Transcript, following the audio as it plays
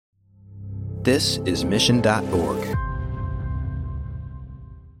This is Mission.org.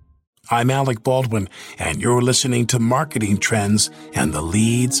 I'm Alec Baldwin, and you're listening to Marketing Trends and the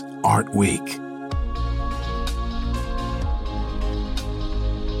Leads Aren't Weak.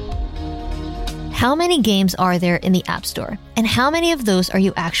 How many games are there in the App Store, and how many of those are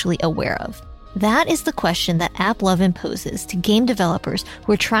you actually aware of? That is the question that AppLovin poses to game developers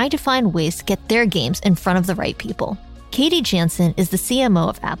who are trying to find ways to get their games in front of the right people. Katie Jansen is the CMO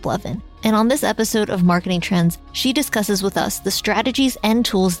of AppLovin, and on this episode of Marketing Trends, she discusses with us the strategies and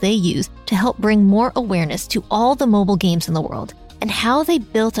tools they use to help bring more awareness to all the mobile games in the world, and how they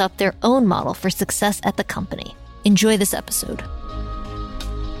built up their own model for success at the company. Enjoy this episode.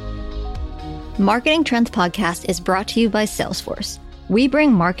 Marketing Trends Podcast is brought to you by Salesforce. We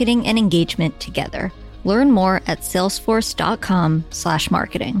bring marketing and engagement together. Learn more at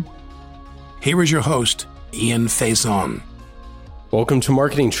salesforce.com/marketing. Here is your host, Ian Faison. Welcome to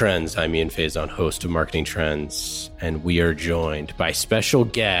Marketing Trends. I'm Ian Faison, host of Marketing Trends, and we are joined by special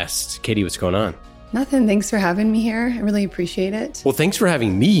guest. Katie, what's going on? Nothing. Thanks for having me here. I really appreciate it. Well, thanks for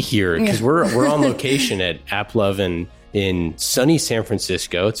having me here, because we're on location at AppLovin in sunny San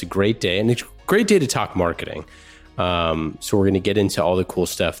Francisco. It's a great day, and it's a great day to talk marketing. So we're going to get into all the cool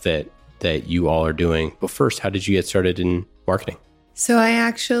stuff that you all are doing. But first, how did you get started in marketing? So I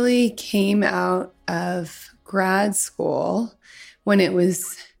actually came out of grad school when it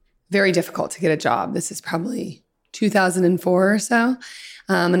was very difficult to get a job. This is probably 2004 or so.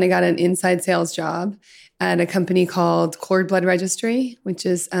 And I got an inside sales job at a company called Cord Blood Registry, which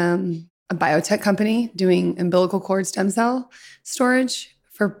is a biotech company doing umbilical cord stem cell storage.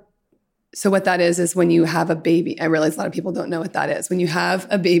 So what that is when you have a baby. I realize a lot of people don't know what that is. When you have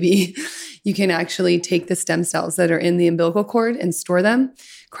a baby, you can actually take the stem cells that are in the umbilical cord and store them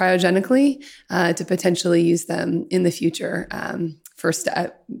cryogenically to potentially use them in the future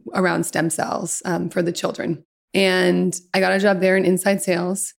around stem cells for the children. And I got a job there in inside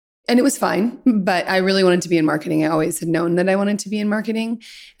sales, and it was fine, but I really wanted to be in marketing. I always had known that I wanted to be in marketing.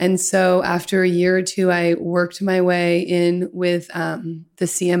 And so after a year or two, I worked my way in with the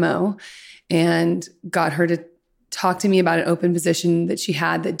CMO and got her to talk to me about an open position that she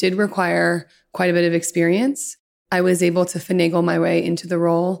had that did require quite a bit of experience. I was able to finagle my way into the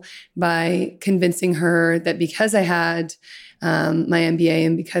role by convincing her that because I had my MBA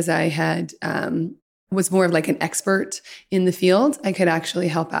and because I had was more of like an expert in the field, I could actually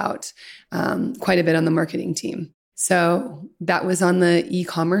help out quite a bit on the marketing team. So that was on the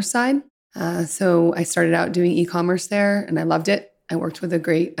e-commerce side. So I started out doing e-commerce there, and I loved it. I worked with a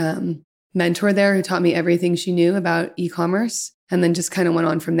great mentor there who taught me everything she knew about e-commerce, and then just kind of went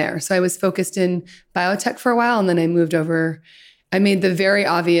on from there. So I was focused in biotech for a while, and then I moved over. I made the very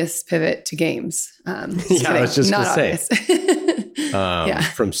obvious pivot to games. I was just going to say.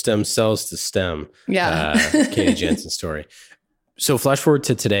 From stem cells to STEM. Katie Jansen's story. So flash forward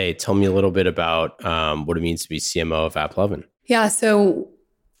to today. Tell me a little bit about what it means to be CMO of AppLovin. Yeah. So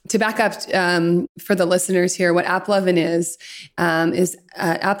to back up for the listeners here, what AppLovin is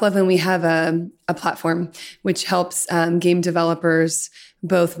AppLovin, we have a platform which helps game developers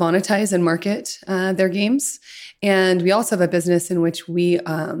both monetize and market their games. And we also have a business in which we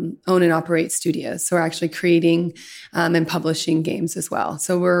own and operate studios. So we're actually creating and publishing games as well.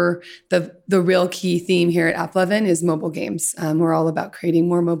 So we're the real key theme here at AppLovin is mobile games. We're all about creating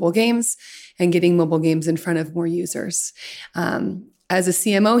more mobile games and getting mobile games in front of more users. As a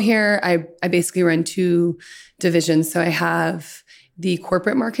CMO here, I basically run two divisions. So I have the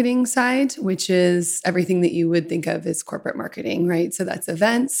corporate marketing side, which is everything that you would think of as corporate marketing, right? So that's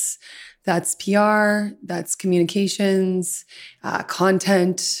events, that's PR, that's communications,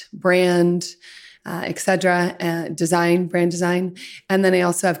 content, brand, et cetera, brand design. And then I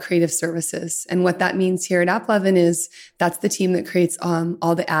also have creative services. And what that means here at AppLovin is that's the team that creates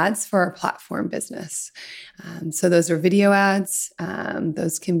all the ads for our platform business. So those are video ads.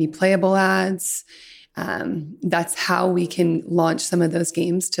 Those can be playable ads. That's how we can launch some of those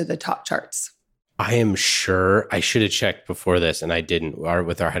games to the top charts. I am sure I should have checked before this, and I didn't.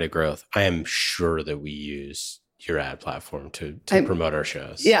 With our head of growth, I am sure that we use your ad platform to promote our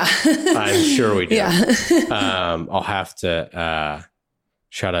shows. Yeah, I'm sure we do. Yeah. I'll have to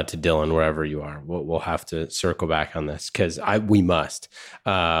shout out to Dylan wherever you are. We'll have to circle back on this because we must.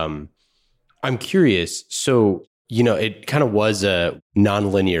 I'm curious. So it kind of was a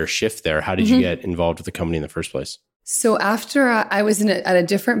nonlinear shift there. How did you get involved with the company in the first place? So after I was at a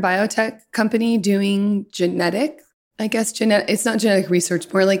different biotech company doing genetic, it's not genetic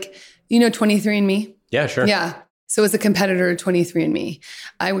research, more like, 23andMe? Yeah, sure. Yeah. So it was a competitor to 23andMe.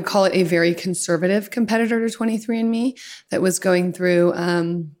 I would call it a very conservative competitor to 23andMe that was going through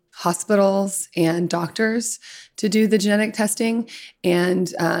hospitals and doctors to do the genetic testing,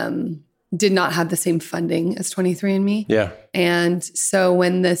 and did not have the same funding as 23andMe. Yeah. And so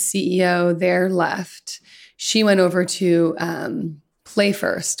when the CEO there left, she went over to Play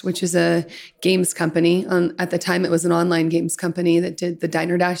First, which is a games company. At the time, it was an online games company that did the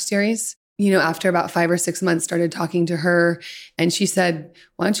Diner Dash series. After about 5 or 6 months, started talking to her, and she said,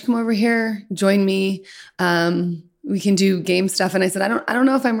 "Why don't you come over here, join me? We can do game stuff." And I said, I don't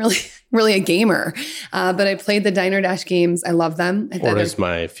know if I'm really a gamer, but I played the Diner Dash games. I love them. Or as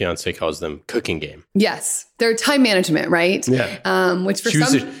my fiance calls them, cooking game. Yes. They're time management, right? Yeah. Which for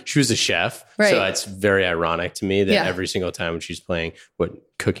she was a chef. Right. So it's very ironic to me that every single time when she's playing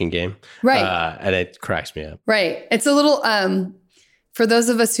cooking game. Right. And it cracks me up. Right. It's a little, for those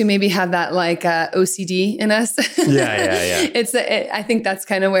of us who maybe have that OCD in us, yeah. I think that's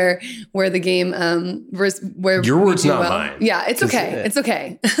kind of where the game, where your word's not mine. Yeah, it's okay. It's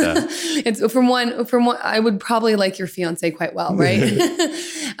okay. Yeah. It's from one. I would probably like your fiance quite well, right?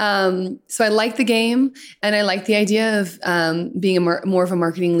 So I like the game, and I like the idea of being more of a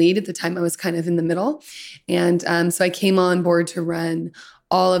marketing lead. At the time, I was kind of in the middle, and so I came on board to run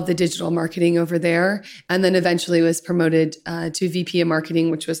all of the digital marketing over there. And then eventually was promoted to VP of marketing,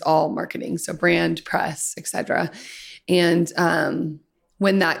 which was all marketing. So brand, press, et cetera. And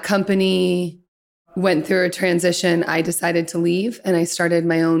when that company went through a transition, I decided to leave, and I started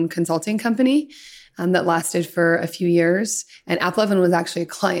my own consulting company that lasted for a few years. And AppLovin was actually a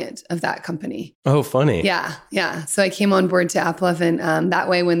client of that company. Oh, funny. Yeah. Yeah. So I came on board to AppLovin that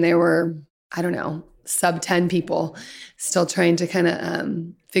way when they were, I don't know, sub 10 people, still trying to kind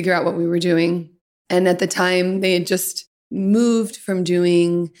of figure out what we were doing. And at the time, they had just moved from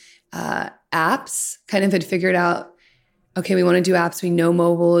doing apps, kind of had figured out, okay, we want to do apps. We know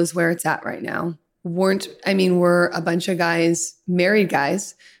mobile is where it's at right now. We're a bunch of guys, married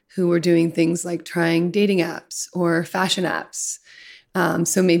guys, who were doing things like trying dating apps or fashion apps.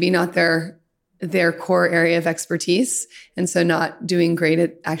 So maybe not their core area of expertise. And so not doing great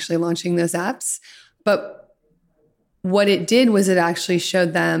at actually launching those apps. But what it did was it actually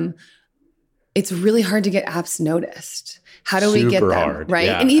showed them it's really hard to get apps noticed. How do we get them? Hard. Right.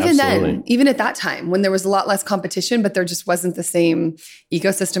 Yeah, and even absolutely. then, even at that time, when there was a lot less competition, but there just wasn't the same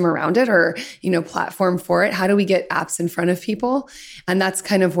ecosystem around it or, platform for it. How do we get apps in front of people? And that's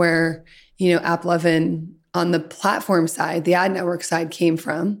kind of where, AppLovin on the platform side, the ad network side came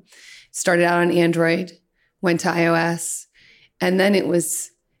from. Started out on Android, went to iOS, and then it was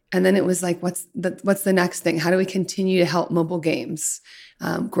like, what's the next thing? How do we continue to help mobile games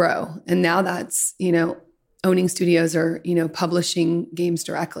grow? And now that's, owning studios or, publishing games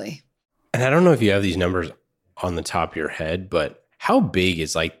directly. And I don't know if you have these numbers on the top of your head, but how big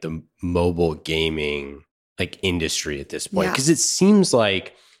is the mobile gaming industry at this point? Because it seems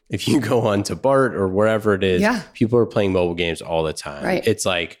like if you go on to BART or wherever it is, people are playing mobile games all the time. Right. It's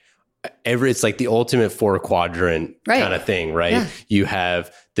it's like the ultimate 4-quadrant kind of thing, right? Yeah. You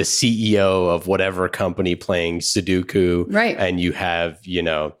have the CEO of whatever company playing Sudoku, right? And you have,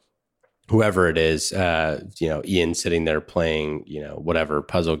 whoever it is, Ian sitting there playing, whatever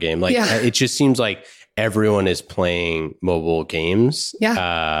puzzle game. It just seems like everyone is playing mobile games.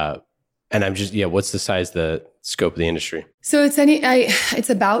 Yeah. And I'm just, what's the size, the scope of the industry? So it's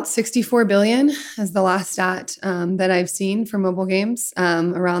about 64 billion as the last stat that I've seen for mobile games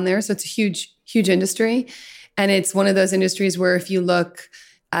around there. So it's a huge, huge industry. And it's one of those industries where if you look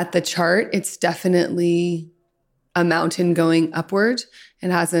at the chart, it's definitely a mountain going upward. It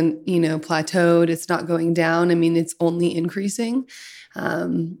hasn't, plateaued. It's not going down. It's only increasing.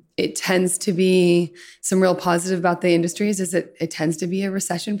 It tends to be some real positive about the industries is it tends to be a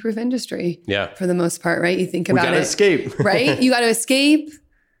recession-proof industry. Yeah. For the most part, right? You think about it. We gotta escape. Right? You got to escape.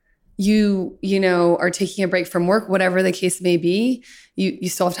 You are taking a break from work, whatever the case may be. You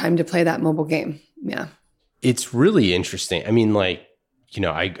still have time to play that mobile game. Yeah. It's really interesting.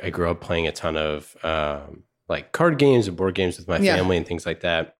 I grew up playing a ton of card games and board games with my family and things like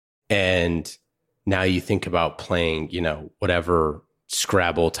that. And now you think about playing, whatever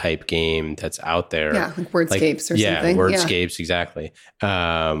Scrabble type game that's out there. Yeah, like Wordscapes or something. Yeah, Wordscapes, exactly.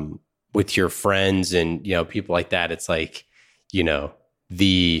 With your friends and, people like that. It's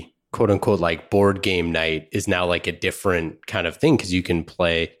the quote unquote board game night is now a different kind of thing because you can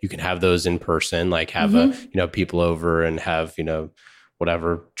have those in person, have people over and have,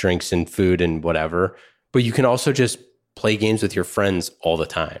 whatever drinks and food and whatever. But you can also just play games with your friends all the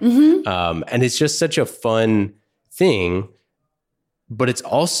time. Mm-hmm. And it's just such a fun thing, but it's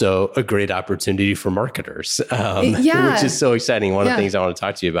also a great opportunity for marketers, which is so exciting. One of the things I want to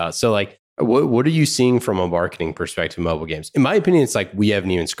talk to you about. So What are you seeing from a marketing perspective in mobile games? In my opinion, it's like we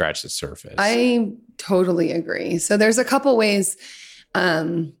haven't even scratched the surface. I totally agree. So there's a couple ways.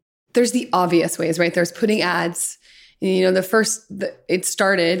 There's the obvious ways, right? There's putting ads. It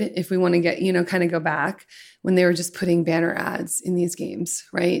started, if we want to get, kind of go back, when they were just putting banner ads in these games,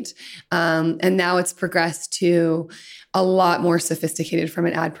 right? And now it's progressed to a lot more sophisticated from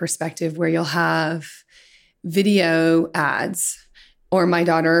an ad perspective, where you'll have video ads, or my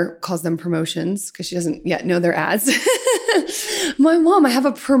daughter calls them promotions because she doesn't yet know they're ads. My mom, I have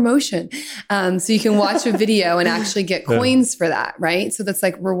a promotion. So you can watch a video and actually get coins for that, right? So that's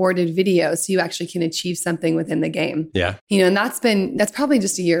like rewarded video. So you actually can achieve something within the game. Yeah. And that's probably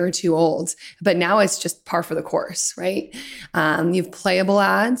just a year or two old, but now it's just par for the course, right? You have playable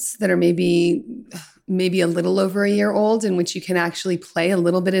ads that are maybe a little over a year old, in which you can actually play a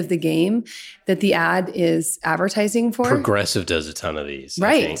little bit of the game that the ad is advertising for. Progressive does a ton of these.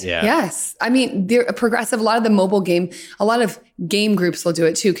 Right. I think. Yeah. Yes. I mean, they're Progressive, a lot of the mobile game, a lot of game groups will do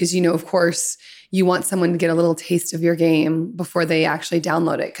it too. Because, of course, you want someone to get a little taste of your game before they actually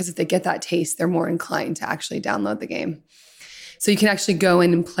download it. Because if they get that taste, they're more inclined to actually download the game. So you can actually go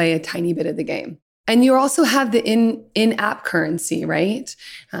in and play a tiny bit of the game. And you also have the in-app currency, right?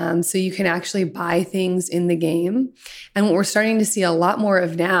 So you can actually buy things in the game. And what we're starting to see a lot more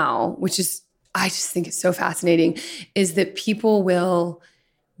of now, which is, I just think it's so fascinating, is that people will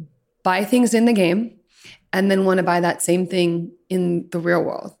buy things in the game and then want to buy that same thing in the real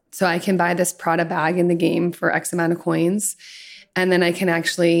world. So I can buy this Prada bag in the game for X amount of coins. And then I can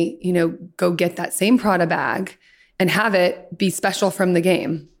actually, go get that same Prada bag and have it be special from the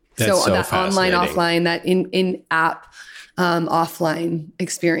game. That's so that online, offline, that in-app, offline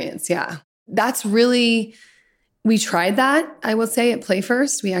experience. Yeah. That's really, we tried that, I will say, at Play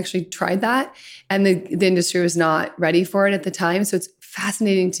First. We actually tried that, and the industry was not ready for it at the time. So it's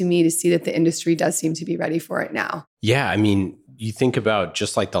fascinating to me to see that the industry does seem to be ready for it now. Yeah. I mean, you think about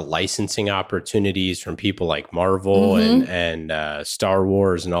just like the licensing opportunities from people like Marvel and Star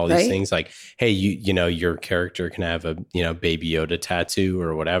Wars and all these things. Like, hey, your character can have a Baby Yoda tattoo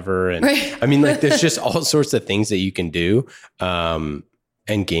or whatever. And I mean, like, there's just all sorts of things that you can do. And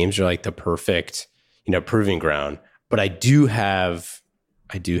games are like the perfect proving ground. But I do have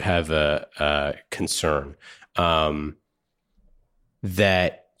a concern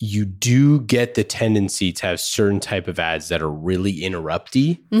that you do get the tendency to have certain type of ads that are really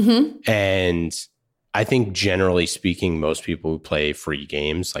interrupty. And I think generally speaking, most people who play free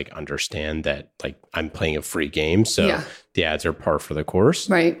games like understand that, like, I'm playing a free game. So the ads are par for the course.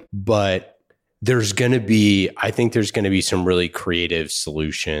 Right. But I think there's going to be some really creative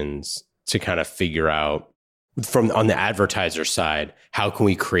solutions to kind of figure out on the advertiser side, how can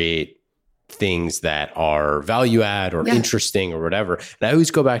we create things that are value add or interesting or whatever. And I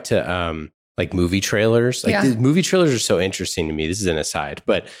always go back to like movie trailers. Like the movie trailers are so interesting to me. This is an aside,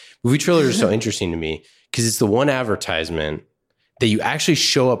 but movie trailers are so interesting to me because it's the one advertisement that you actually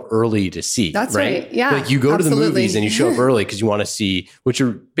show up early to see. That's right. Yeah. Like you go to the movies and you show up early because you want to see, which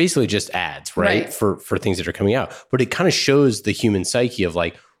are basically just ads, right? For things that are coming out. But it kind of shows the human psyche of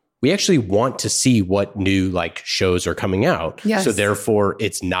like, we actually want to see what new like shows are coming out. Yes. So therefore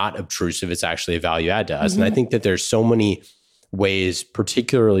it's not obtrusive. It's actually a value add to us. And I think that there's so many ways,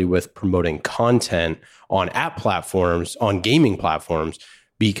 particularly with promoting content on app platforms, on gaming platforms,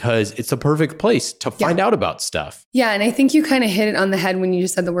 because it's the perfect place to find out about stuff. Yeah. And I think you kind of hit it on the head when you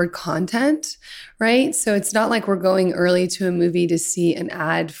just said the word content, right? So it's not like we're going early to a movie to see an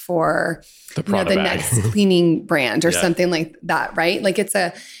ad for the next cleaning brand or something like that, right? Like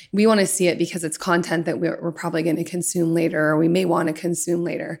we want to see it because it's content that we're probably going to consume later, or we may want to consume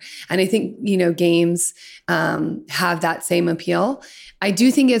later. And I think, games have that same appeal. I do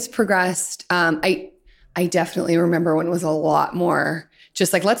think it's progressed. I definitely remember when it was a lot more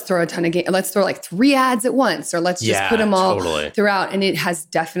just like, let's throw a ton of let's throw like 3 ads at once, or let's just put them all throughout. And it has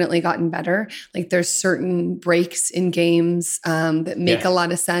definitely gotten better. Like there's certain breaks in games that make a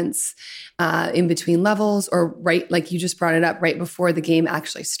lot of sense in between levels, or like you just brought it up, right before the game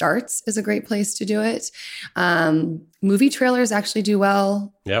actually starts is a great place to do it. Movie trailers actually do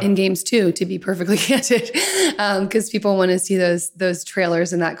well in games too, to be perfectly candid, because people want to see those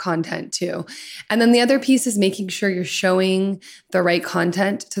trailers and that content too. And then the other piece is making sure you're showing the right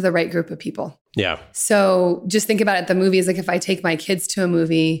content to the right group of people. Yeah. So just think about it. The movies, like if I take my kids to a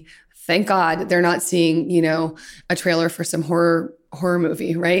movie, thank God they're not seeing, a trailer for some horror horror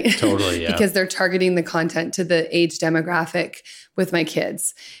movie, right? Totally, yeah. Because they're targeting the content to the age demographic with my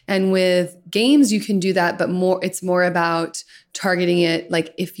kids. And with games, you can do that, but it's more about targeting it.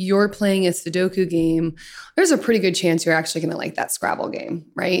 Like if you're playing a Sudoku game, there's a pretty good chance you're actually going to like that Scrabble game,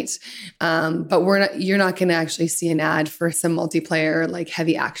 right? But you're not going to actually see an ad for some multiplayer, like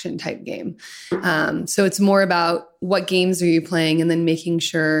heavy action type game. So it's more about what games are you playing and then making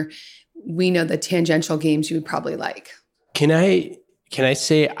sure we know the tangential games you would probably like. Can I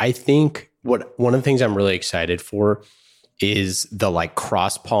say, I think one of the things I'm really excited for is the like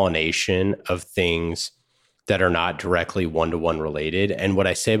cross-pollination of things that are not directly one-to-one related. And what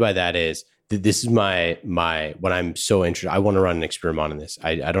I say by that is that this is my what I'm so interested. I want to run an experiment on this.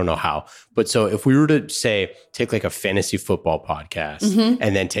 I don't know how, but so if we were to say, take like a fantasy football podcast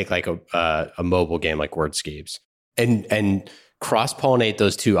and then take like a mobile game like Wordscapes and cross-pollinate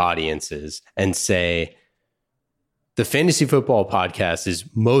those two audiences and say, the fantasy football podcast is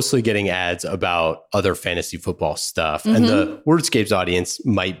mostly getting ads about other fantasy football stuff. And the Wordscapes audience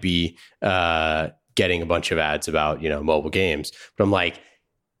might be getting a bunch of ads about, mobile games. But I'm like,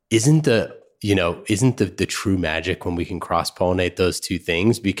 isn't the true magic when we can cross-pollinate those two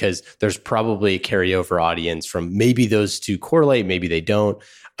things? Because there's probably a carryover audience from maybe those two correlate, maybe they don't.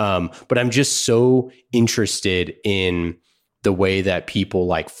 But I'm just so interested in the way that people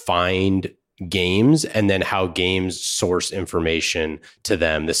like find games and then how games source information to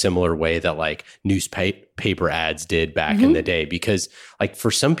them the similar way that like newspaper ads did back in the day. Because like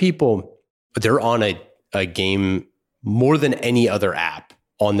for some people, they're on a game more than any other app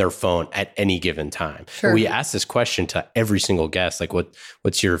on their phone at any given time. Sure. We ask this question to every single guest, like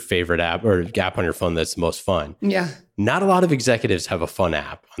what's your favorite app or app on your phone that's the most fun? Yeah. Not a lot of executives have a fun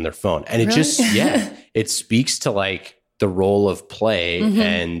app on their phone. And it just, it speaks to like the role of play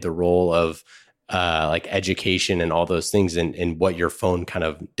and the role of like education and all those things and what your phone kind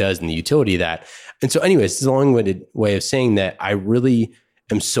of does and the utility of that. And so anyways, it's a long-winded way of saying that I really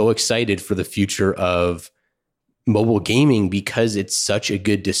am so excited for the future of mobile gaming because it's such a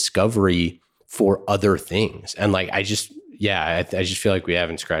good discovery for other things. And like, I just feel like we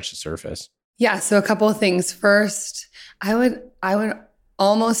haven't scratched the surface. Yeah. So a couple of things. First, I would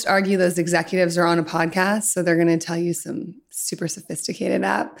almost argue those executives are on a podcast, so they're going to tell you some super sophisticated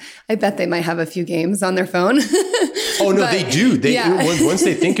app. I bet they might have a few games on their phone. Oh no, they do. Once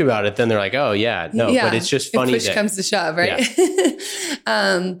they think about it, then they're like, oh yeah, no. Yeah, but it's just funny. If push comes to shove, right?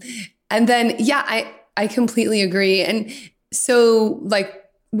 Yeah. And then I completely agree. And so, like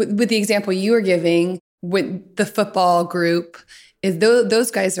with the example you were giving with the football group,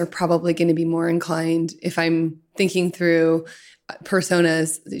 those guys are probably going to be more inclined, if I'm thinking through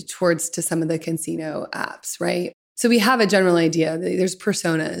personas, towards to some of the casino apps, right? So we have a general idea. There's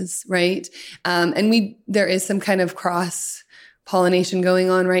personas, right? And there is some kind of cross-pollination going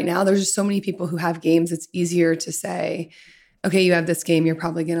on right now. There's just so many people who have games. It's easier to say, okay, you have this game, you're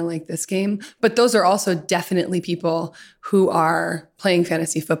probably going to like this game. But those are also definitely people who are playing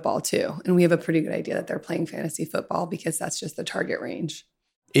fantasy football too. And we have a pretty good idea that they're playing fantasy football because that's just the target range.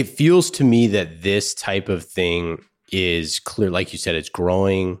 It feels to me that this type of thing is clear. Like you said, it's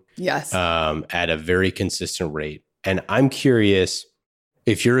growing at a very consistent rate. And I'm curious,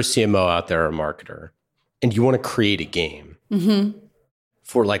 if you're a CMO out there or a marketer and you want to create a game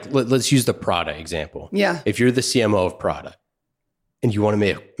for like, let's use the Prada example. Yeah. If you're the CMO of Prada and you want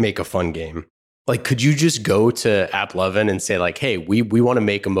to make a fun game, like, could you just go to AppLovin and say like, hey, we want to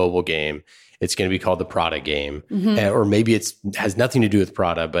make a mobile game. It's going to be called the Prada game. Or maybe it has nothing to do with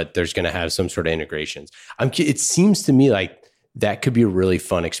Prada, but there's going to have some sort of integrations. It seems to me like that could be a really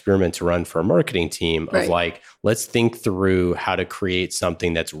fun experiment to run for a marketing team of like, let's think through how to create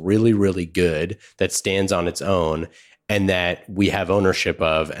something that's really, really good, that stands on its own and that we have ownership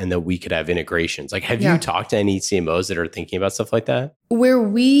of and that we could have integrations. Like, have you talked to any CMOs that are thinking about stuff like that? Where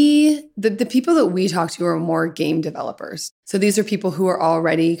the people that we talk to are more game developers. So these are people who are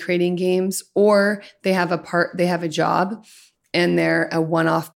already creating games, or they have a job and they're a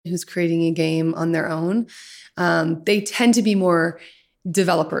one-off who's creating a game on their own. They tend to be more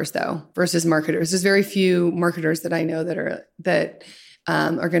developers though, versus marketers. There's very few marketers that I know that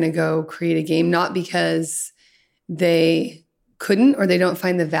are going to go create a game, not because they couldn't or they don't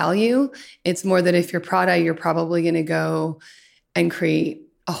find the value. It's more that if you're Prada, you're probably going to go and create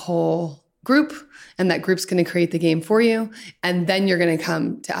a whole group, and that group's going to create the game for you. And then you're going to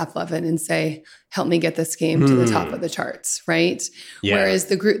come to AppLovin and say, help me get this game to the top of the charts, right? Yeah. Whereas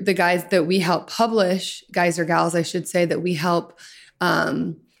the guys that we help publish, guys or gals, I should say, that we help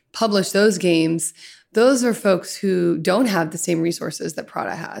publish those games, those are folks who don't have the same resources that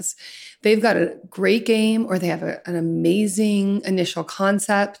Prada has. They've got a great game or they have an amazing initial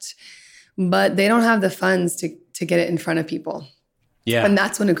concept, but they don't have the funds to get it in front of people. Yeah. And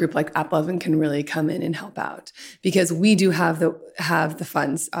that's when a group like AppLovin can really come in and help out, because we do have the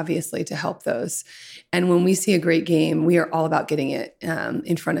funds, obviously, to help those. And when we see a great game, we are all about getting it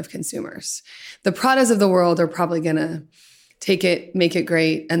in front of consumers. The Pradas of the world are probably going to take it, make it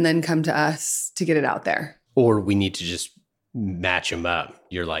great, and then come to us to get it out there. Or we need to just match them up.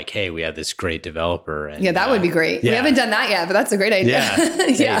 You're like, hey, we have this great developer. And, yeah, that would be great. Yeah. We haven't done that yet, but that's a great idea. Yeah.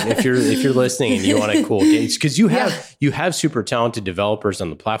 Yeah. Hey, if you're listening and you want a cool game, because you have super talented developers on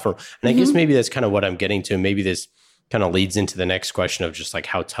the platform. And I guess maybe that's kind of what I'm getting to. Maybe this kind of leads into the next question of just like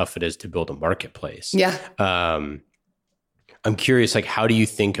how tough it is to build a marketplace. Yeah. I'm curious, like, how do you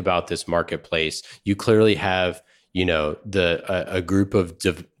think about this marketplace? You clearly have, a group of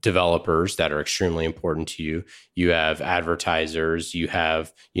developers that are extremely important to you. You have advertisers, you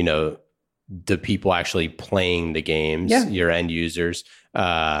have, the people actually playing the games, your end users.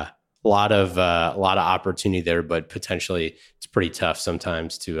 A lot of opportunity there, but potentially it's pretty tough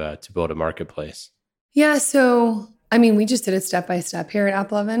sometimes to build a marketplace. Yeah. So, we just did it step by step here at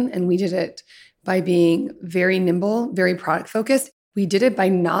AppLovin, and we did it by being very nimble, very product focused. We did it by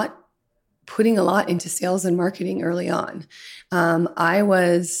not putting a lot into sales and marketing early on. I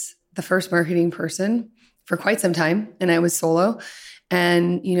was the first marketing person for quite some time, and I was solo.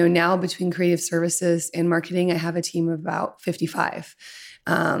 And, now between creative services and marketing, I have a team of about 55.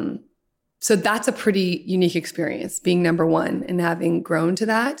 So that's a pretty unique experience, being number one and having grown to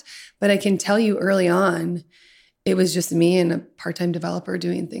that. But I can tell you early on, it was just me and a part-time developer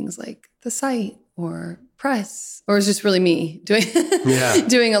doing things like the site or press, or it was just really me doing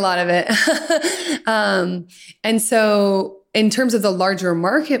a lot of it. And so in terms of the larger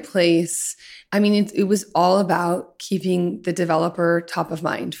marketplace, it was all about keeping the developer top of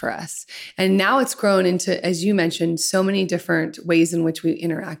mind for us. And now it's grown into, as you mentioned, so many different ways in which we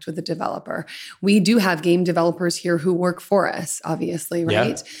interact with the developer. We do have game developers here who work for us, obviously,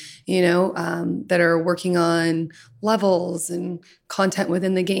 right? Yeah. That are working on levels and content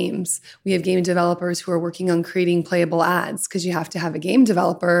within the games. We have game developers who are working on creating playable ads, because you have to have a game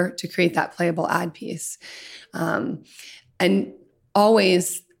developer to create that playable ad piece. And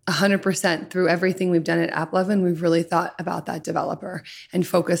always 100% through everything we've done at AppLovin, we've really thought about that developer and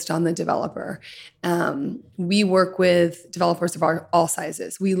focused on the developer. We work with developers of all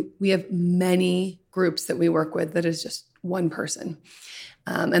sizes. We have many groups that we work with that is just one person.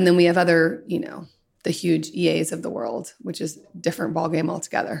 And then we have other, the huge EAs of the world, which is a different ballgame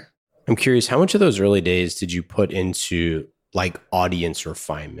altogether. I'm curious, how much of those early days did you put into like audience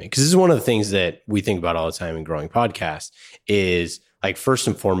refinement? Because this is one of the things that we think about all the time in growing podcasts is, like, first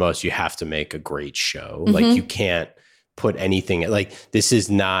and foremost, you have to make a great show. Like, you can't put anything, like, this is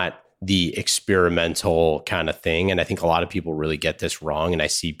not the experimental kind of thing. And I think a lot of people really get this wrong. And I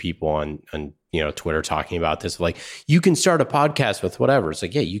see people on Twitter talking about this, like, you can start a podcast with whatever. It's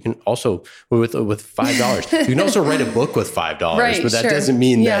like, yeah, you can also with $5. You can also write a book with $5, right, but that doesn't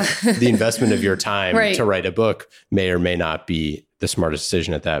mean that the investment of your time to write a book may or may not be the smartest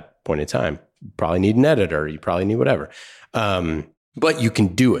decision at that point in time. You probably need an editor. You probably need whatever. But you can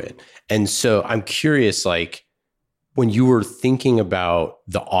do it. And so I'm curious, like, when you were thinking about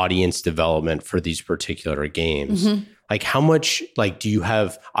the audience development for these particular games, like, how much, like, do you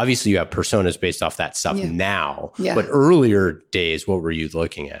have, obviously you have personas based off that stuff now, but earlier days, what were you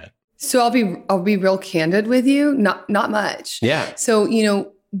looking at? So I'll be real candid with you. Not much. Yeah. So,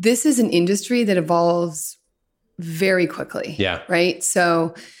 this is an industry that evolves very quickly. Yeah. Right.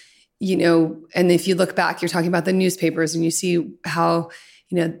 So, and if you look back, you're talking about the newspapers and you see how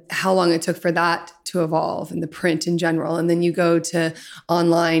long it took for that to evolve and the print in general. And then you go to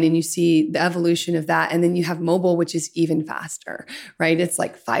online and you see the evolution of that. And then you have mobile, which is even faster, right? It's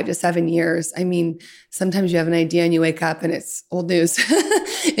like 5 to 7 years. Sometimes you have an idea and you wake up and it's old news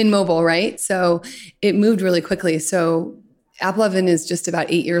in mobile, right? So it moved really quickly. So AppLovin is just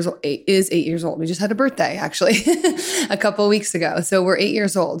about 8 years old. We just had a birthday, actually, a couple of weeks ago. So we're 8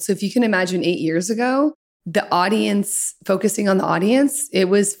 years old. So if you can imagine 8 years ago, the audience, focusing on the audience, it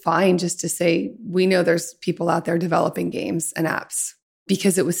was fine just to say, we know there's people out there developing games and apps,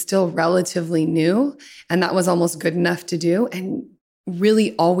 because it was still relatively new. And that was almost good enough to do. And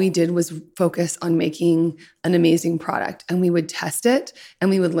really all we did was focus on making an amazing product, and we would test it and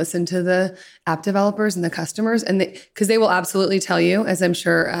we would listen to the app developers and the customers, and because they will absolutely tell you, as I'm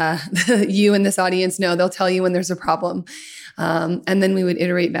sure you and this audience know, they'll tell you when there's a problem. And then we would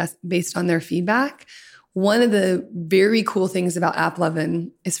iterate based on their feedback. One of the very cool things about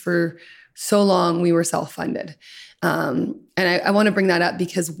AppLovin is for so long we were self-funded. And I want to bring that up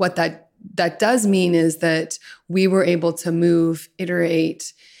because what that that does mean is that we were able to move,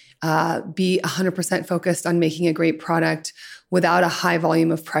 iterate, be 100% focused on making a great product without a high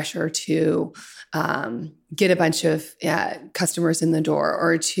volume of pressure to get a bunch of customers in the door,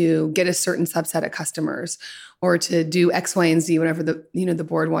 or to get a certain subset of customers, or to do X, Y, and Z, whatever the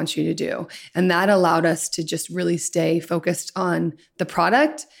board wants you to do. And that allowed us to just really stay focused on the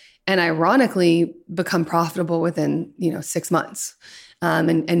product, and ironically become profitable within 6 months,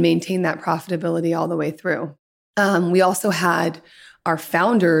 and maintain that profitability all the way through. We also had our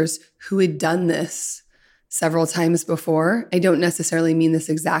founders who had done this several times before. I don't necessarily mean this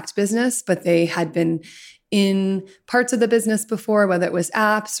exact business, but they had been in parts of the business before, whether it was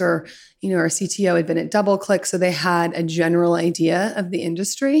apps or, our CTO had been at DoubleClick. So they had a general idea of the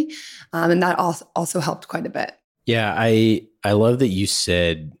industry. And that also helped quite a bit. Yeah, I love that you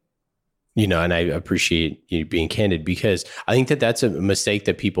said, and I appreciate you being candid, because I think that that's a mistake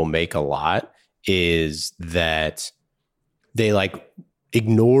that people make a lot, is that they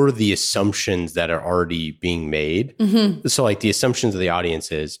ignore the assumptions that are already being made. Mm-hmm. So the assumptions of the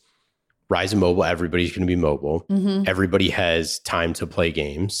audience is Rise of Mobile, everybody's going to be mobile. Mm-hmm. Everybody has time to play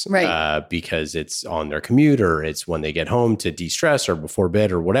games, right? Because it's on their commute, or it's when they get home to de-stress, or before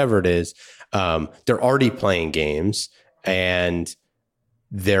bed, or whatever it is. They're already playing games, and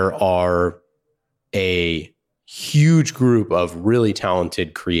there are a huge group of really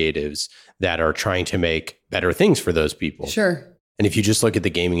talented creatives that are trying to make better things for those people. Sure. And if you just look at the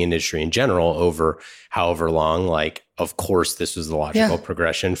gaming industry in general over however long, of course, this was the logical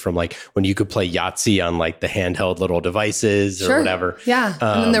progression from when you could play Yahtzee on the handheld little devices or whatever. Yeah.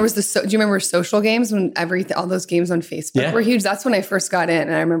 And then there was do you remember social games when all those games on Facebook were huge? That's when I first got in.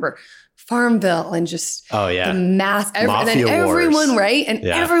 And I remember Farmville and just the mass, and then everyone, right? And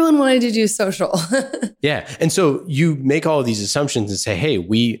everyone wanted to do social. Yeah. And so you make all of these assumptions and say, hey,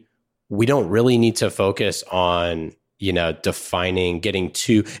 we don't really need to focus on defining, getting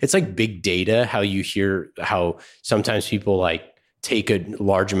to, it's like big data, how you hear how sometimes people take a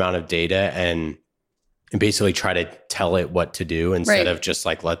large amount of data and basically try to tell it what to do instead of just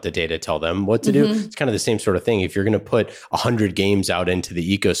let the data tell them what to do. It's kind of the same sort of thing. If you're going to put 100 games out into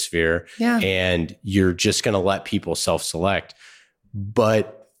the ecosphere and you're just going to let people self-select,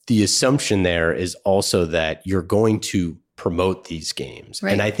 but the assumption there is also that you're going to promote these games.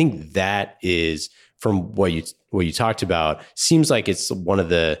 Right. And I think that is, from what you talked about, seems like it's one of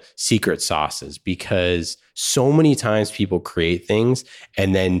the secret sauces, because so many times people create things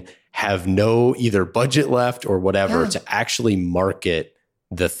and then have no either budget left or whatever to actually market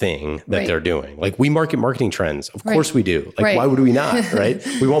the thing that they're doing. We market marketing trends. Of course we do. Why would we not, right?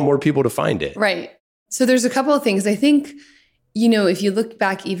 We want more people to find it. Right. So there's a couple of things. I think, if you look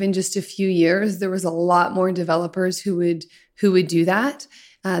back even just a few years, there was a lot more developers who would do that.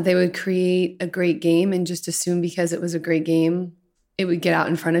 They would create a great game and just assume because it was a great game, it would get out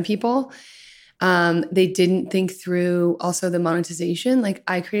in front of people. They didn't think through also the monetization.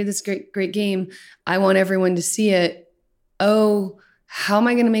 I created this great game. I want everyone to see it. Oh, how am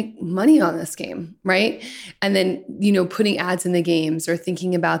I going to make money on this game? Right. And then, putting ads in the games, or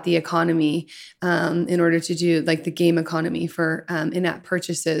thinking about the economy in order to do the game economy for in-app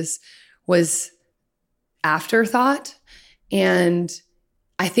purchases was afterthought. And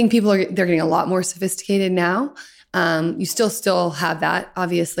I think they're getting a lot more sophisticated now. You still have that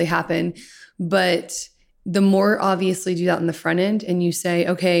obviously happen, but the more obviously do that on the front end, and you say,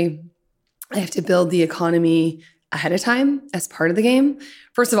 okay, I have to build the economy ahead of time as part of the game.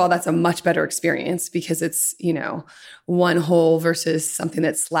 First of all, that's a much better experience because it's, one hole versus something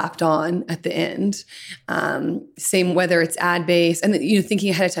that's slapped on at the end. Same whether it's ad-based, and thinking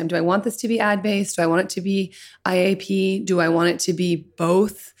ahead of time, do I want this to be ad-based? Do I want it to be IAP? Do I want it to be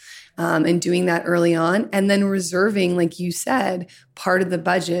both? And doing that early on, and then reserving, like you said, part of the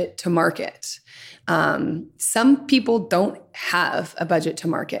budget to market. Some people don't have a budget to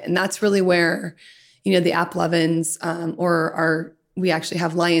market, and that's really where, the AppLovins we actually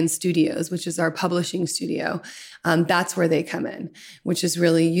have Lion Studios, which is our publishing studio. That's where they come in, which is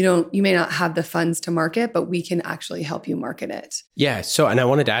really, you may not have the funds to market, but we can actually help you market it. Yeah. So, and I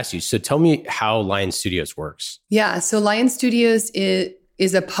wanted to ask you, so tell me how Lion Studios works. Yeah. So Lion Studios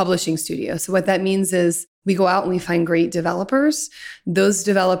is a publishing studio. So what that means is we go out and we find great developers. Those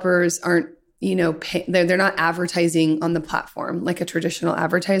developers aren't, they're not advertising on the platform like a traditional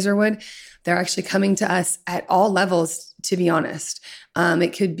advertiser would. They're actually coming to us at all levels, to be honest.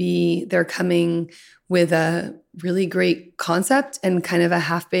 It could be they're coming with a really great concept and kind of a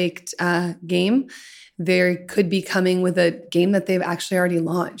half-baked game they could be coming with a game that they've actually already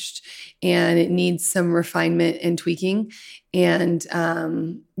launched and it needs some refinement and tweaking. And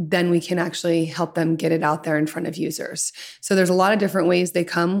then we can actually help them get it out there in front of users. So there's a lot of different ways they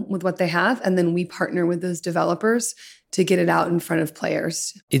come with what they have. And then we partner with those developers to get it out in front of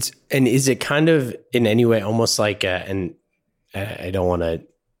players. Is it kind of in any way almost like, and I don't want to,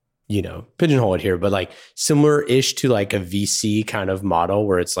 pigeonhole it here, but like similar-ish to like a VC kind of model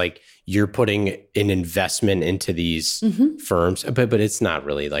where it's like you're putting an investment into these firms, but it's not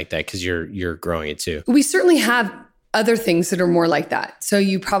really like that because you're growing it too. We certainly have other things that are more like that. So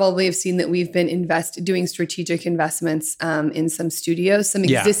you probably have seen that we've been doing strategic investments in some studios, some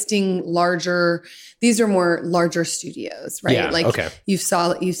existing larger. These are more larger studios, right? Yeah, like okay. you've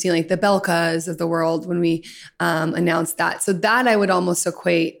seen like the Belkas of the world when we announced that. So that I would almost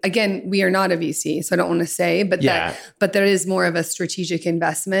equate. Again, we are not a VC, so I don't want to say, but that is more of a strategic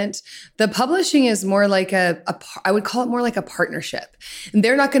investment. The publishing is more like I would call it more like a partnership. And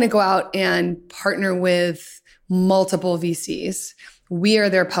they're not going to go out and partner with multiple VCs. We are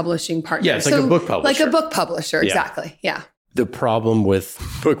their publishing partner. Yeah, it's like a book publisher. Like a book publisher, exactly. Yeah. The problem with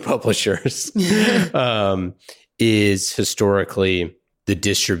book publishers is historically the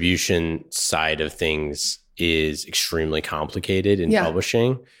distribution side of things is extremely complicated in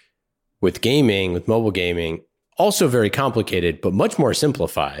publishing. With gaming, with mobile gaming, also very complicated, but much more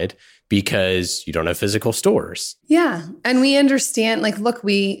simplified because you don't have physical stores. Yeah. And we understand, like, look,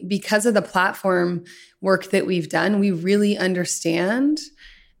 because of the platform work that we've done, we really understand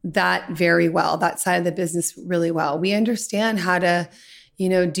that very well, that side of the business really well. We understand how to,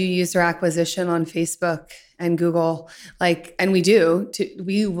 do user acquisition on Facebook and Google, and we do.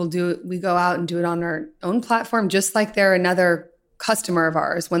 We go out and do it on our own platform, just like they're another customer of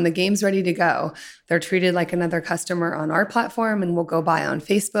ours. When the game's ready to go, they're treated like another customer on our platform, and we'll go buy on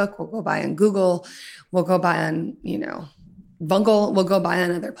Facebook, we'll go buy on Google, we'll go buy on, Bungle, we'll go buy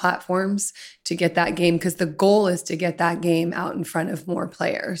on other platforms to get that game, because the goal is to get that game out in front of more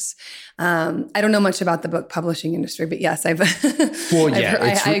players. I don't know much about the book publishing industry, but yes, I agree.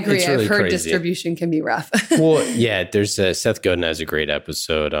 I've heard distribution can be rough. Well, yeah, there's Seth Godin has a great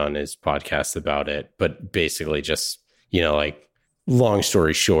episode on his podcast about it, but basically just, long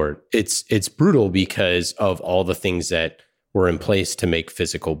story short, it's brutal because of all the things that were in place to make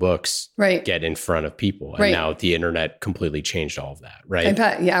physical books get in front of people. And now the internet completely changed all of that, right? I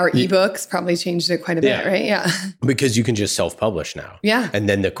bet. Yeah. Our ebooks probably changed it quite a bit, right? Yeah. Because you can just self-publish now. Yeah. And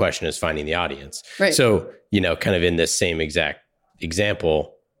then the question is finding the audience. Right. So, kind of in this same exact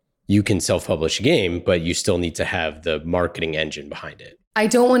example, you can self-publish a game, but you still need to have the marketing engine behind it. I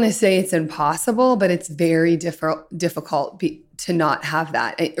don't want to say it's impossible, but it's very difficult to not have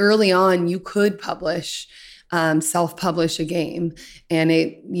that. Early on, you could self-publish a game, and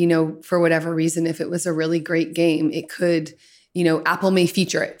it, for whatever reason, if it was a really great game, it could, Apple may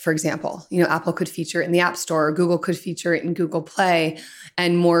feature it, for example. Apple could feature it in the App Store, or Google could feature it in Google Play,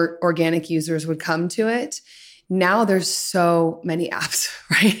 and more organic users would come to it. Now there's so many apps,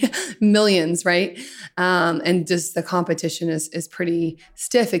 right? Millions, right? And just the competition is pretty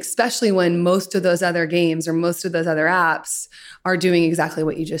stiff, especially when most of those other games or most of those other apps are doing exactly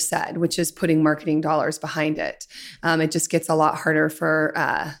what you just said, which is putting marketing dollars behind it. It just gets a lot harder for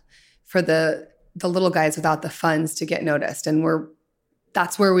the little guys without the funds to get noticed. And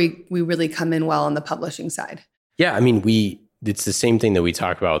that's where we really come in well on the publishing side. Yeah, I mean, it's the same thing that we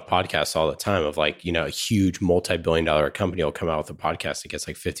talk about with podcasts all the time of like, a huge multi-billion-dollar company will come out with a podcast that gets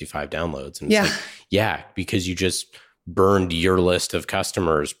like 55 downloads. And it's because you just burned your list of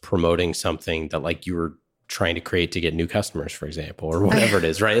customers promoting something that like you were trying to create to get new customers, for example, or whatever it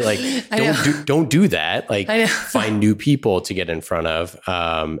is, right? Like don't do that. Like find new people to get in front of.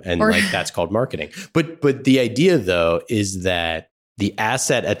 That's called marketing. But the idea though, is that the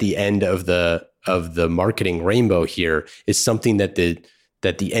asset at the end of the marketing rainbow here is something that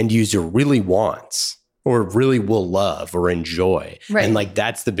the end user really wants or really will love or enjoy. Right. And like,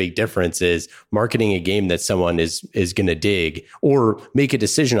 that's the big difference is marketing a game that someone is going to dig or make a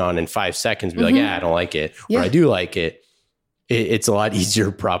decision on in 5 seconds, be like, I don't like it, or I do like it. It's a lot easier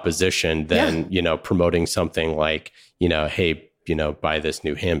proposition than, promoting something like, hey, buy this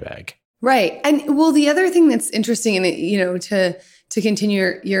new handbag. Right. And well, the other thing that's interesting and, to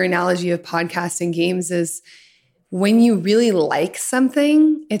continue your analogy of podcasting games is when you really like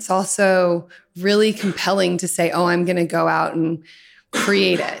something, it's also really compelling to say, oh, I'm going to go out and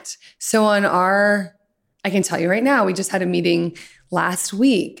create it. So I can tell you right now, we just had a meeting last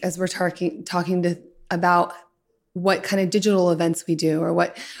week as we're talking about what kind of digital events we do, or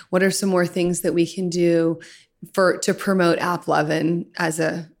what are some more things that we can do to promote AppLovin as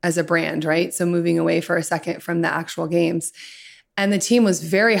a brand, right? So moving away for a second from the actual games. And the team was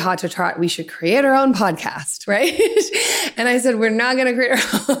very hot to trot. We should create our own podcast, right? And I said, we're not going to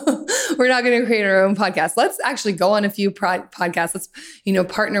create our own podcast. Let's actually go on a few podcasts. Let's,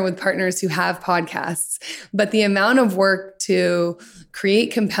 partner with partners who have podcasts. But the amount of work to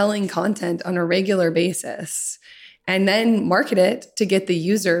create compelling content on a regular basis and then market it to get the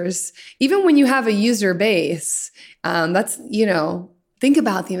users, even when you have a user base, that's, think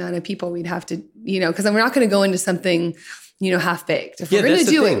about the amount of people we'd have to, because we're not going to go into something half-baked. If we're going to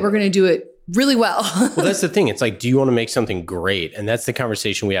do it, we're going to do it really well. Well, that's the thing. It's like, do you want to make something great? And that's the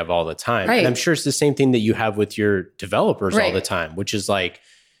conversation we have all the time. Right. And I'm sure it's the same thing that you have with your developers all the time, which is like,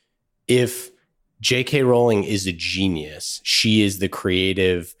 if J.K. Rowling is a genius, she is the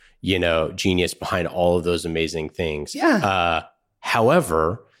creative, genius behind all of those amazing things. Yeah.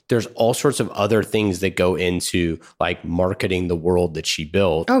 However, there's all sorts of other things that go into like marketing the world that she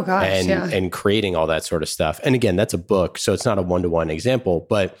built. Oh gosh, and creating all that sort of stuff. And again, that's a book, so it's not a one-to-one example,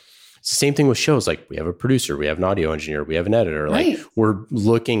 but it's the same thing with shows. Like we have a producer, we have an audio engineer, we have an editor. Right. Like we're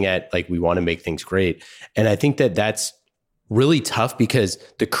looking at like, we want to make things great. And I think that that's really tough because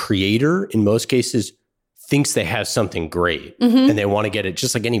the creator in most cases thinks they have something great and they want to get it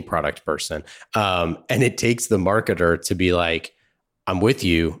just like any product person. And it takes the marketer to be like, I'm with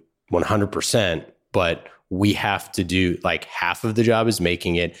you 100%, but we have to do like half of the job is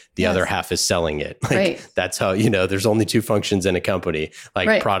making it. The other half is selling it. Like that's how, there's only two functions in a company,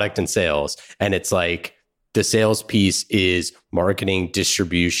 like product and sales. And it's like the sales piece is marketing,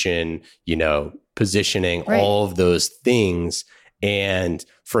 distribution, positioning, all of those things. And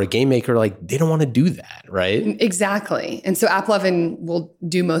for a game maker, like they don't want to do that, right? Exactly. And so AppLovin will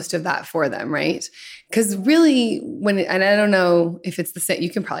do most of that for them, right? Because really, and I don't know if it's the same, you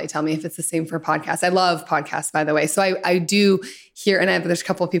can probably tell me if it's the same for podcasts. I love podcasts, by the way. So I do hear, and there's a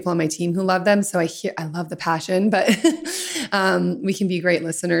couple of people on my team who love them. So I love the passion, but we can be great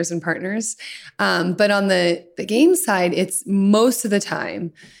listeners and partners. But on the game side, it's most of the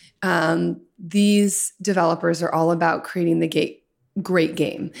time, these developers are all about creating the great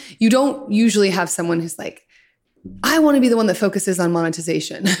game. You don't usually have someone who's like, I want to be the one that focuses on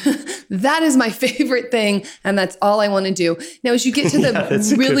monetization. That is my favorite thing. And that's all I want to do. Now, as you get to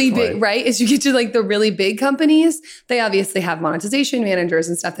the really big, right? As you get to like the really big companies, they obviously have monetization managers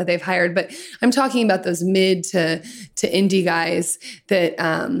and stuff that they've hired. But I'm talking about those mid to indie guys that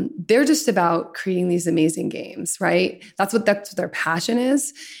they're just about creating these amazing games, right? That's what their passion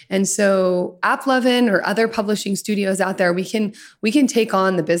is. And so AppLovin or other publishing studios out there, we can take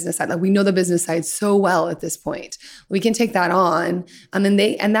on the business side. Like we know the business side so well at this point. We can take that on, and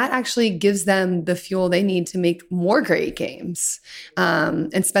that actually gives them the fuel they need to make more great games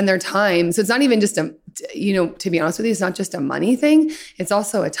and spend their time. So it's not even just to be honest with you, it's not just a money thing. It's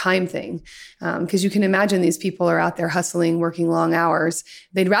also a time thing, because you can imagine these people are out there hustling, working long hours.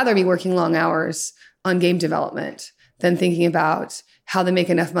 They'd rather be working long hours on game development than thinking about how they make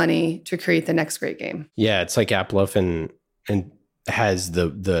enough money to create the next great game. Yeah, it's like AppLovin and has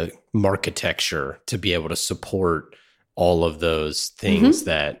the marketecture to be able to support all of those things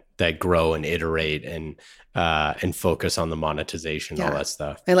that grow and iterate and focus on the monetization, all that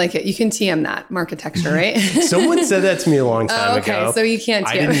stuff. I like it. You can TM that marketecture, right? Someone said that to me a long time ago. Okay, so you can't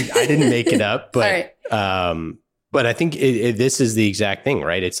TM. I didn't make it up, but but I think this is the exact thing,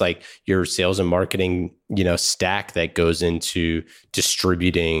 right? It's like your sales and marketing, stack that goes into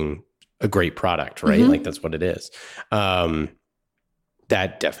distributing a great product, right? Like that's what it is.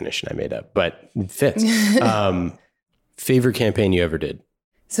 That definition I made up, but it fits. Favorite campaign you ever did?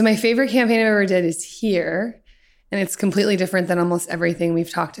 So my favorite campaign I ever did is here, and it's completely different than almost everything we've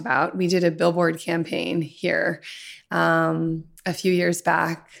talked about. We did a billboard campaign here a few years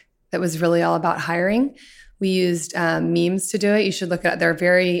back that was really all about hiring. We used memes to do it. You should look at it. They're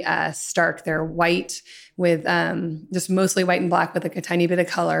very stark. They're white with just mostly white and black with like a tiny bit of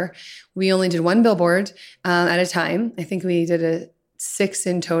color. We only did one billboard at a time. I think we did 6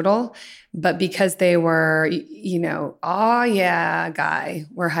 in total, but because they were, oh yeah, guy,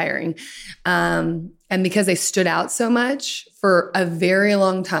 we're hiring. And because they stood out so much for a very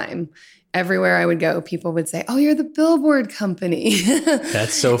long time, everywhere I would go, people would say, oh, you're the billboard company.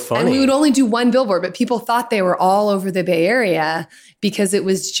 That's so funny. And we would only do one billboard, but people thought they were all over the Bay Area because it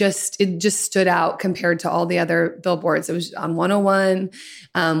just stood out compared to all the other billboards. It was on 101,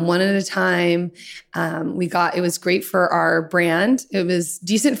 one at a time. It was great for our brand. It was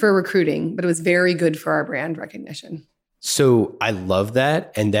decent for recruiting, but it was very good for our brand recognition. So I love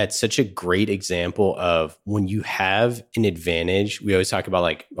that. And that's such a great example of when you have an advantage. We always talk about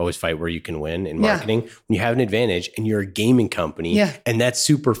like always fight where you can win in marketing. When you have an advantage and you're a gaming company and that's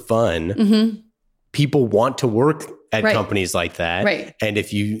super fun, people want to work at companies like that. Right. And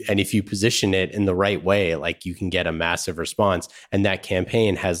if you position it in the right way, like you can get a massive response, and that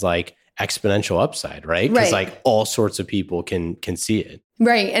campaign has like exponential upside, right? Because like all sorts of people can see it.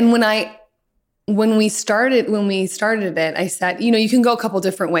 Right. And when we started it, I said, you can go a couple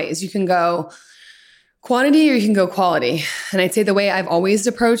different ways. You can go quantity or you can go quality. And I'd say the way I've always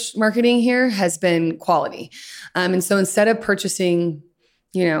approached marketing here has been quality. And so instead of purchasing,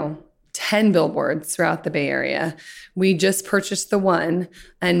 10 billboards throughout the Bay Area, we just purchased the one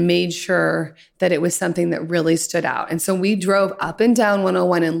and made sure that it was something that really stood out. And so we drove up and down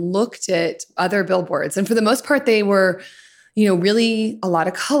 101 and looked at other billboards. And for the most part, they were really a lot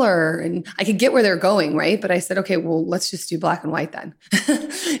of color, and I could get where they're going, right? But I said, okay, well, let's just do black and white then,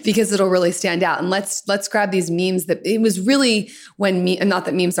 because it'll really stand out. And let's grab these memes that it was really and not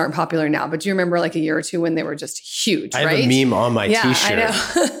that memes aren't popular now, but do you remember like a year or two when they were just huge, right? I have a meme on my t-shirt, I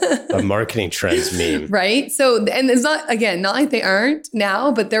know. A Marketing Trends meme. Right? So, and it's not like they aren't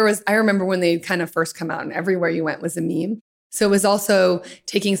now, but I remember when they kind of first come out and everywhere you went was a meme. So it was also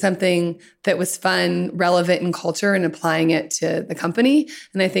taking something that was fun, relevant in culture and applying it to the company.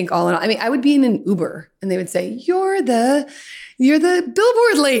 And I think all in all, I would be in an Uber and they would say, you're the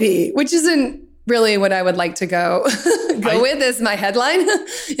billboard lady, which isn't really what I would like to go with as my headline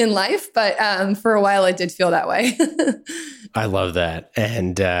in life. But for a while, it did feel that way. I love that.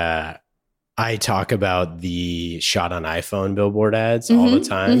 And I talk about the shot on iPhone billboard ads all the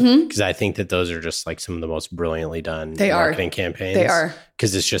time because I think that those are just like some of the most brilliantly done marketing campaigns. They are.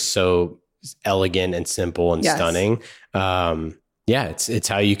 Because it's just so elegant and simple and stunning. It's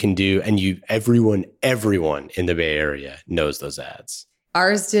how you can do, and everyone in the Bay Area knows those ads.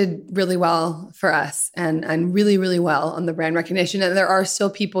 Ours did really well for us and really, really well on the brand recognition. And there are still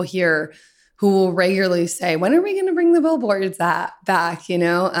people here who will regularly say, when are we going to bring the billboards back? I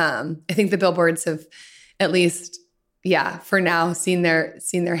think the billboards have at least, for now seen their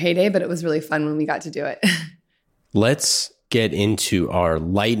heyday, but it was really fun when we got to do it. Let's get into our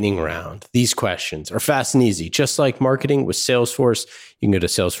lightning round. These questions are fast and easy, just like marketing with Salesforce. You can go to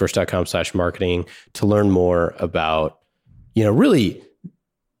salesforce.com/marketing to learn more about, really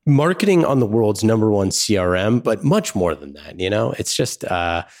marketing on the world's #1 CRM, but much more than that. It's just,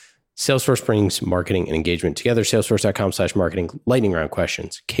 Salesforce brings marketing and engagement together. Salesforce.com/marketing. Lightning round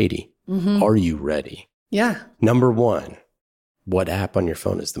questions. Katie, are you ready? Yeah. Number 1, what app on your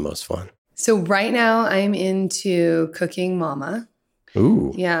phone is the most fun? So right now I'm into Cooking Mama.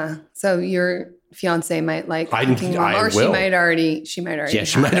 Ooh. Yeah. So your fiance might like Cooking Mama, or she might already. Yeah, she might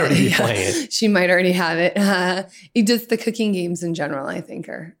already be playing it. She might already have it. Just the cooking games in general, I think,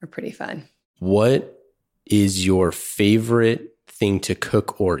 are pretty fun. What is your favorite thing to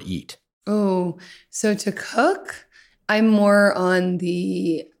cook or eat? Oh, so to cook, I'm more on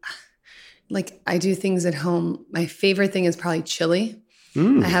I do things at home. My favorite thing is probably chili.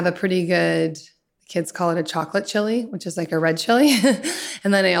 I have a pretty good, kids call it a chocolate chili, which is like a red chili.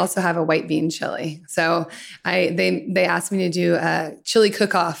 And then I also have a white bean chili. So they asked me to do a chili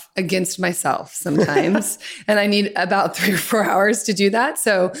cook-off against myself sometimes. And I need about 3 or 4 hours to do that.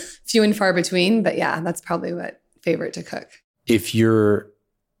 So few and far between. But yeah, that's probably what favorite to cook. If you're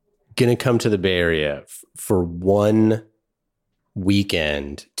going to come to the Bay Area for one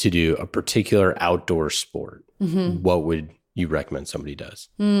weekend to do a particular outdoor sport, what would you recommend somebody does?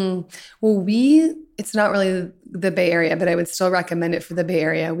 Well, it's not really the Bay Area, but I would still recommend it for the Bay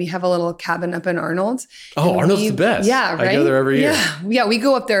Area. We have a little cabin up in Arnold. Oh, Arnold's the best. Yeah, right? I go there every year. Yeah, we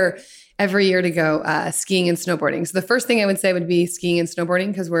go up there every year to go skiing and snowboarding. So the first thing I would say would be skiing and snowboarding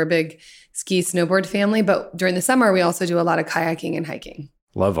because we're a big ski snowboard family. But during the summer, we also do a lot of kayaking and hiking.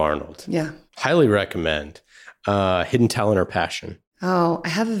 Love Arnold. Yeah. Highly recommend. Hidden talent or passion? Oh, I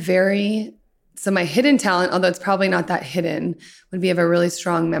have so my hidden talent, although it's probably not that hidden, would be I have a really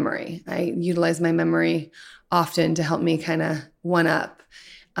strong memory. I utilize my memory often to help me kind of one up.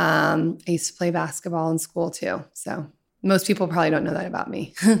 I used to play basketball in school too. So most people probably don't know that about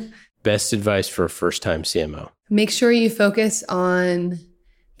me. Best advice for a first-time CMO? Make sure you focus on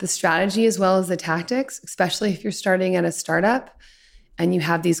the strategy as well as the tactics, especially if you're starting at a startup and you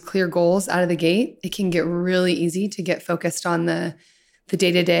have these clear goals out of the gate. It can get really easy to get focused on the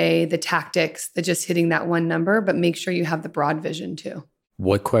day-to-day, the tactics, the just hitting that one number, but make sure you have the broad vision too.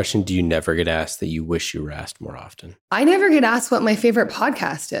 What question do you never get asked that you wish you were asked more often? I never get asked what my favorite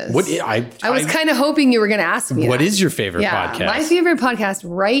podcast is. I was kind of hoping you were going to ask me. What is your favorite podcast? My favorite podcast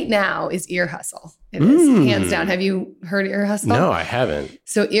right now is Ear Hustle. It is hands down. Have you heard Ear Hustle? No, I haven't.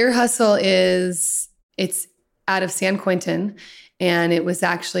 So Ear Hustle it's out of San Quentin, and it was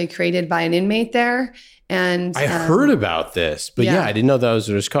actually created by an inmate there. And I heard about this, but I didn't know that was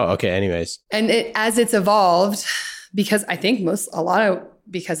what it's called. Okay, anyways. And as it's evolved, because I think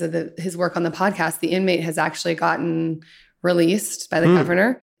because of his work on the podcast, the inmate has actually gotten released by the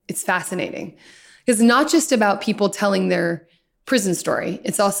governor. It's fascinating. It's not just about people telling their prison story.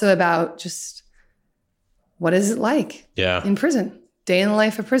 It's also about just what is it like in prison, day in the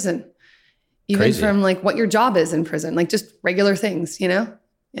life of prison, even Crazy. From like what your job is in prison, like just regular things,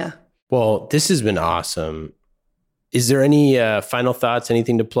 Yeah. Well, this has been awesome. Is there any final thoughts,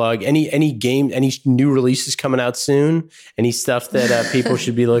 anything to plug? Any game, any new releases coming out soon? Any stuff that people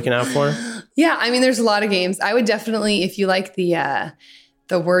should be looking out for? Yeah, I mean, there's a lot of games. I would definitely, if you like the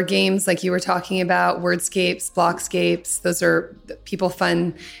word games like you were talking about, Wordscapes, Blockscapes, those are People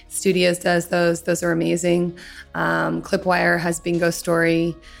Fun Studios does those. Those are amazing. Clipwire has Bingo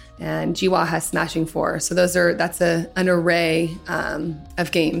Story, and GWA has Smashing 4. So that's an array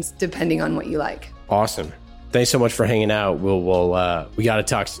of games depending on what you like. Awesome. Thanks so much for hanging out. We got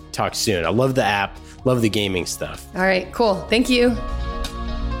to talk soon. I love the app, love the gaming stuff. All right, cool. Thank you.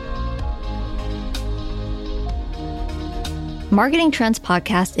 Marketing Trends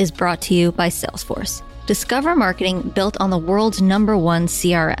Podcast is brought to you by Salesforce. Discover marketing built on the world's #1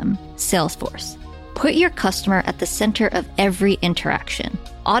 CRM, Salesforce. Put your customer at the center of every interaction.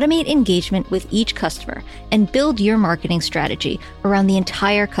 Automate engagement with each customer and build your marketing strategy around the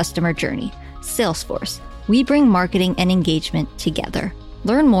entire customer journey. Salesforce. We bring marketing and engagement together.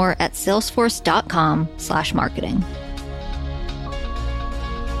 Learn more at salesforce.com/marketing.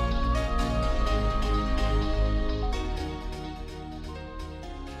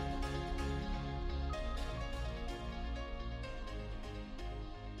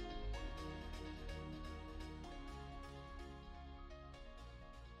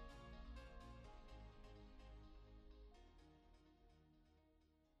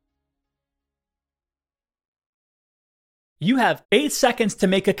 You have 8 seconds to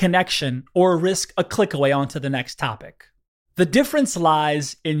make a connection or risk a click away onto the next topic. The difference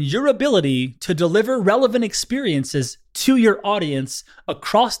lies in your ability to deliver relevant experiences to your audience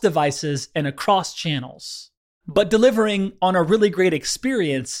across devices and across channels. But delivering on a really great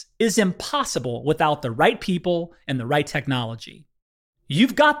experience is impossible without the right people and the right technology.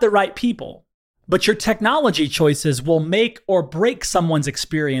 You've got the right people, but your technology choices will make or break someone's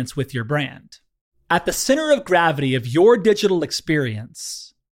experience with your brand. At the center of gravity of your digital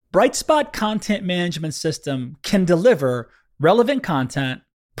experience, Brightspot Content Management System can deliver relevant content,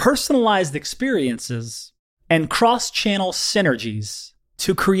 personalized experiences, and cross-channel synergies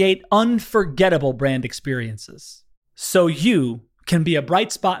to create unforgettable brand experiences, so you can be a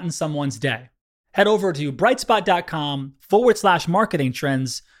bright spot in someone's day. Head over to brightspot.com/marketing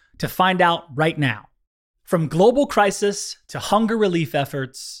trends to find out right now. From global crisis to hunger relief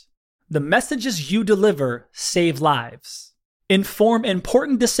efforts, the messages you deliver save lives, inform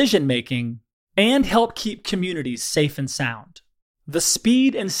important decision-making, and help keep communities safe and sound. The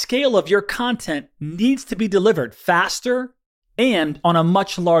speed and scale of your content needs to be delivered faster and on a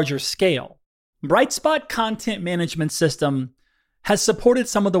much larger scale. Brightspot Content Management System has supported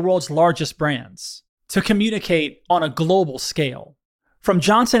some of the world's largest brands to communicate on a global scale. From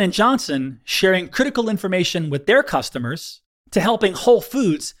Johnson & Johnson sharing critical information with their customers to helping Whole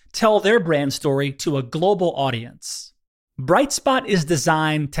Foods tell their brand story to a global audience. Brightspot is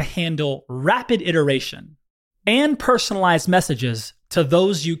designed to handle rapid iteration and personalized messages to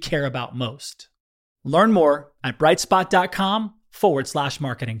those you care about most. Learn more at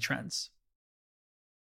brightspot.com/marketing trends.